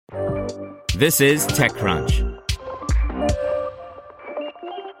This is TechCrunch.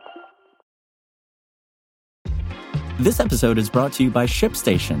 This episode is brought to you by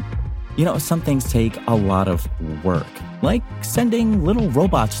ShipStation. You know, some things take a lot of work, like sending little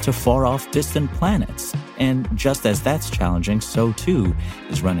robots to far-off distant planets. And just as that's challenging, so too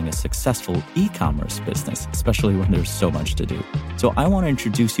is running a successful e-commerce business, especially when there's so much to do. So I want to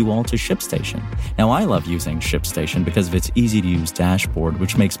introduce you all to ShipStation. Now, I love using ShipStation because of its easy-to-use dashboard,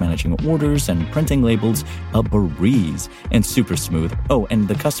 which makes managing orders and printing labels a breeze and super smooth. Oh, and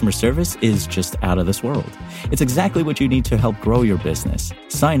the customer service is just out of this world. It's exactly what you need to help grow your business.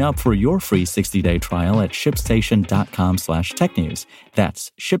 Sign up for your free 60-day trial at shipstation.com/technews.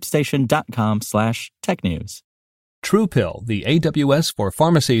 That's shipstation.com/technews. Truepill, the AWS for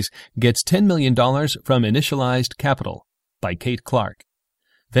pharmacies, gets $10 million from Initialized Capital by Kate Clark.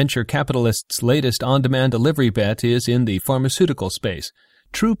 Venture capitalists' latest on-demand delivery bet is in the pharmaceutical space.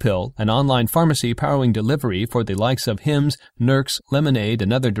 Truepill, an online pharmacy powering delivery for the likes of Hims, Nurx, LemonAID,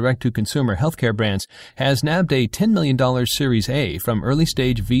 and other direct-to-consumer healthcare brands, has nabbed a $10 million Series A from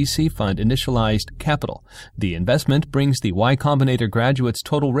early-stage VC fund Initialized Capital. The investment brings the Y Combinator graduates'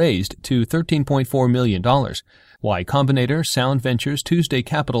 total raised to $13.4 million. Y Combinator, Sound Ventures, Tuesday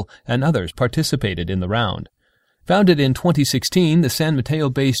Capital, and others participated in the round. Founded in 2016, the San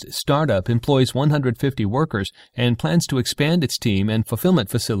Mateo-based startup employs 150 workers and plans to expand its team and fulfillment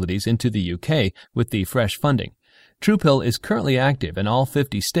facilities into the UK with the fresh funding. Truepill is currently active in all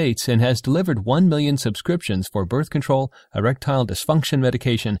 50 states and has delivered 1 million subscriptions for birth control, erectile dysfunction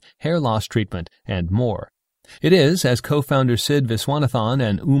medication, hair loss treatment, and more. It is, as co-founders Sid Viswanathan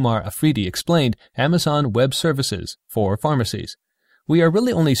and Umar Afridi explained, Amazon Web Services for pharmacies. We are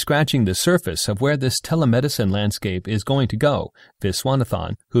really only scratching the surface of where this telemedicine landscape is going to go,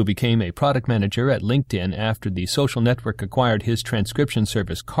 Viswanathan, who became a product manager at LinkedIn after the social network acquired his transcription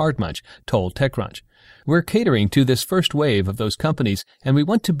service CardMunch, told TechCrunch. We're catering to this first wave of those companies, and we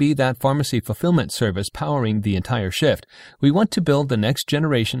want to be that pharmacy fulfillment service powering the entire shift. We want to build the next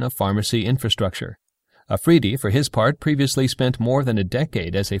generation of pharmacy infrastructure. Afridi, for his part, previously spent more than a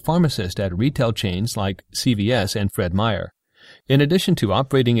decade as a pharmacist at retail chains like CVS and Fred Meyer. In addition to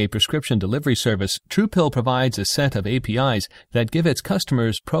operating a prescription delivery service, Truepill provides a set of APIs that give its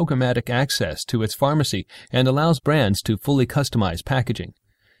customers programmatic access to its pharmacy and allows brands to fully customize packaging.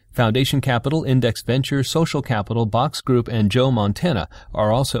 Foundation Capital, Index Ventures, Social Capital, Box Group, and Joe Montana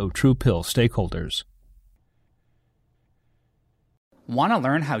are also Truepill stakeholders. Want to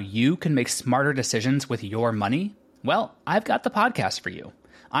learn how you can make smarter decisions with your money? Well, I've got the podcast for you.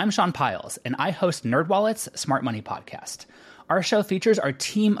 I'm Sean Piles, and I host NerdWallet's Smart Money Podcast. Our show features our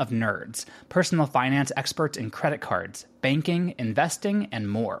team of nerds, personal finance experts in credit cards, banking, investing, and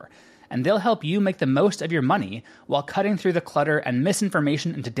more. And they'll help you make the most of your money while cutting through the clutter and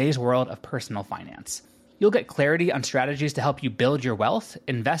misinformation in today's world of personal finance. You'll get clarity on strategies to help you build your wealth,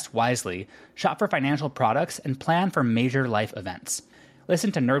 invest wisely, shop for financial products, and plan for major life events.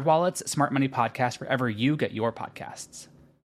 Listen to NerdWallet's Smart Money Podcast wherever you get your podcasts.